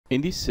In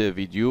this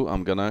video,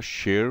 I'm gonna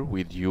share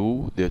with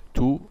you the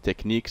two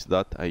techniques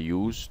that I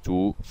use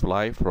to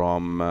fly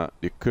from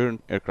the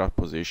current aircraft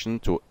position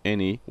to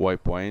any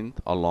waypoint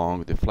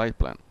along the flight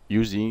plan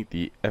using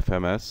the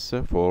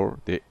FMS for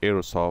the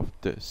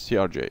AEROSOFT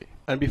CRJ.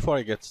 And before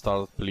I get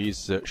started,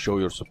 please show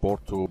your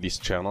support to this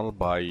channel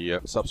by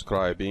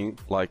subscribing,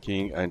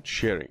 liking and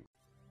sharing.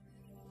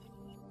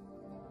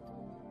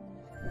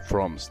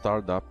 From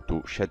startup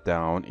to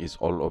shutdown is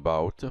all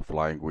about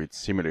flying with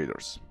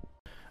simulators.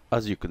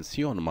 As you can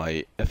see on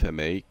my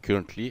FMA,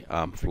 currently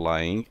I'm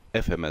flying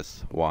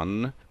FMS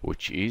 1,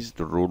 which is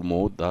the rule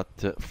mode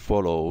that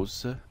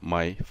follows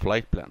my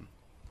flight plan.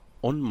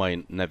 On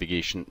my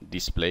navigation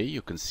display,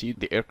 you can see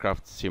the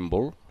aircraft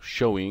symbol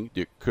showing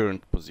the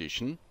current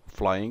position,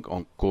 flying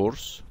on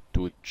course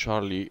to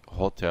Charlie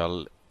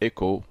Hotel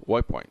Echo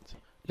Waypoint.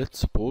 Let's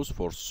suppose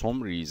for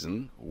some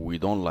reason we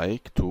don't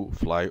like to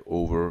fly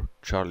over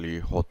Charlie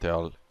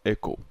Hotel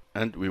Echo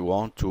and we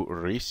want to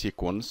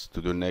resequence to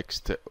the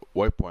next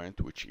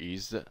waypoint, which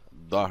is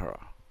Dahra,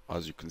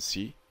 as you can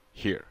see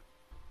here.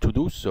 To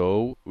do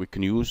so, we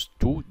can use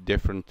two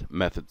different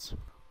methods.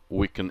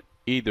 We can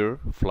either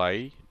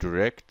fly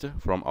direct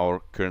from our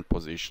current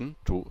position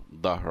to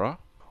Dahra,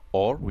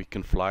 or we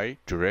can fly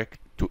direct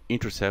to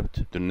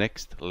intercept the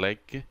next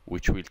leg,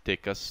 which will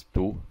take us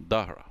to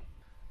Dahra.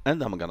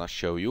 And I'm gonna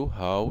show you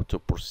how to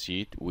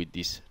proceed with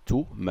these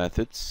two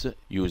methods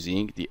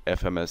using the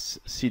FMS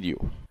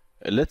CDO.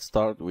 Let's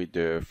start with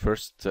the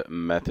first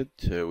method,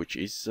 which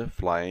is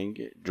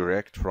flying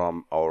direct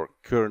from our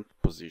current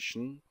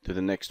position to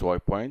the next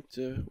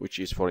waypoint, which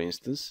is, for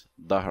instance,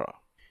 Dahra.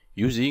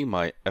 Using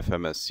my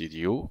FMS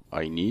CDO,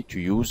 I need to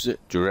use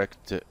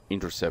direct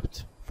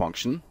intercept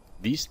function.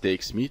 This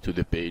takes me to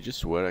the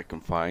pages where I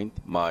can find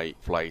my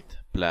flight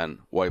plan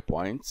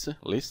waypoints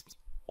list.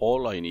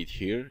 All I need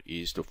here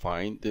is to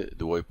find the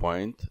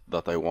waypoint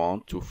that I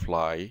want to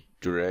fly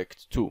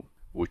direct to,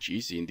 which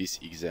is, in this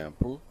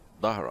example,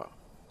 Dahra.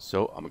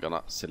 So I'm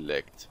gonna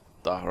select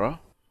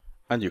Dahra,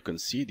 and you can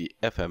see the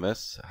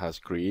FMS has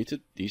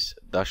created this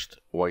dashed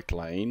white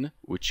line,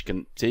 which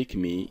can take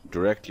me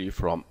directly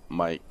from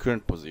my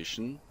current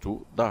position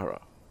to Dahra.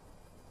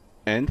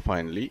 And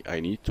finally, I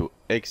need to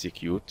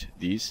execute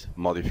this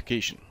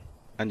modification.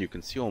 And you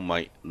can see on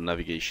my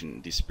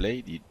navigation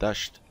display the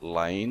dashed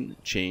line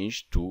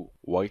changed to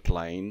white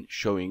line,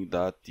 showing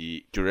that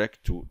the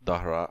direct to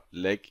Dahra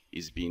leg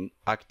is being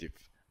active.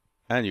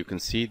 And you can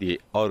see the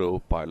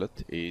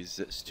autopilot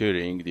is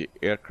steering the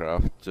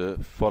aircraft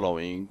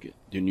following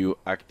the new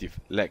active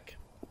leg.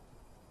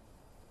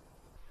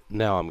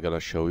 Now I'm gonna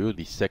show you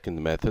the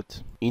second method.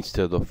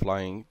 Instead of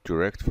flying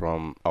direct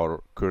from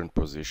our current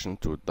position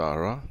to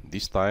Dahra,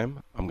 this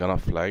time I'm gonna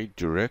fly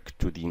direct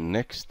to the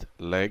next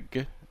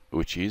leg,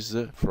 which is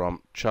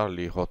from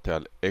Charlie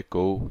Hotel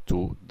Echo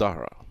to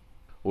Dahra.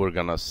 We're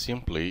gonna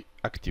simply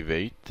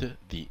activate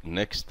the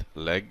next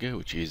leg,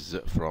 which is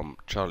from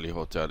Charlie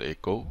Hotel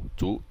Echo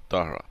to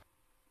Dahra.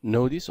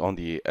 Notice on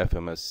the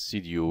FMS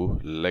CDO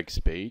legs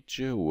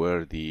page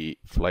where the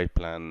flight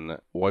plan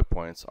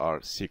waypoints are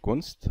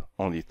sequenced.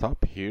 On the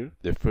top here,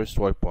 the first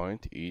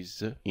waypoint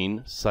is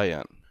in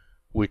cyan,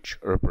 which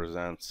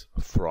represents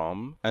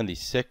from, and the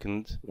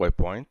second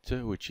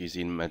waypoint, which is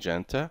in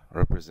magenta,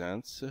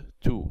 represents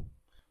to.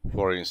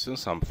 For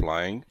instance, I'm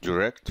flying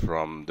direct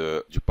from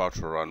the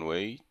departure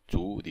runway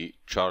to the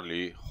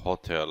Charlie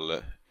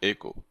Hotel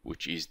Echo,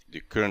 which is the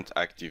current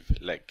active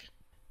leg.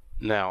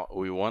 Now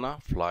we wanna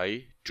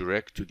fly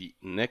direct to the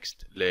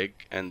next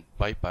leg and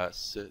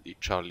bypass the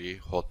Charlie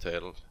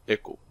Hotel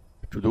Echo.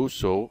 To do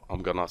so,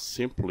 I'm gonna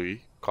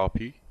simply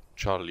copy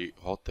Charlie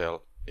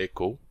Hotel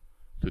Echo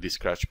to the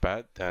scratch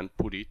pad and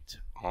put it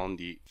on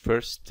the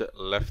first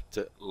left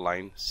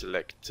line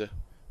select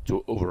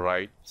to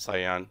override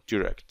cyan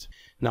direct.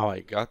 Now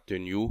I got the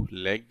new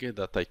leg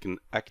that I can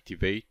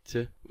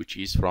activate, which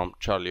is from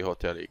Charlie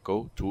Hotel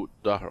Echo to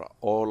Dahra.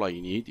 All I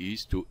need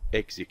is to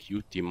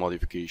execute the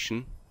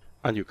modification,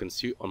 and you can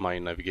see on my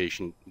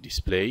navigation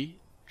display,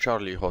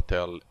 Charlie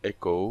Hotel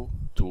Echo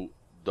to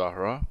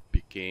Dahra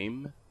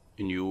became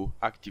a new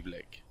active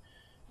leg.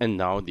 And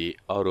now the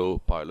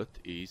autopilot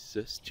is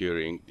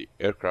steering the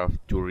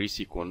aircraft to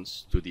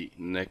resequence to the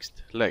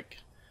next leg.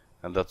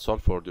 And that's all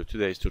for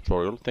today's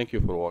tutorial. Thank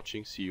you for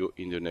watching. See you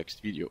in the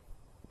next video.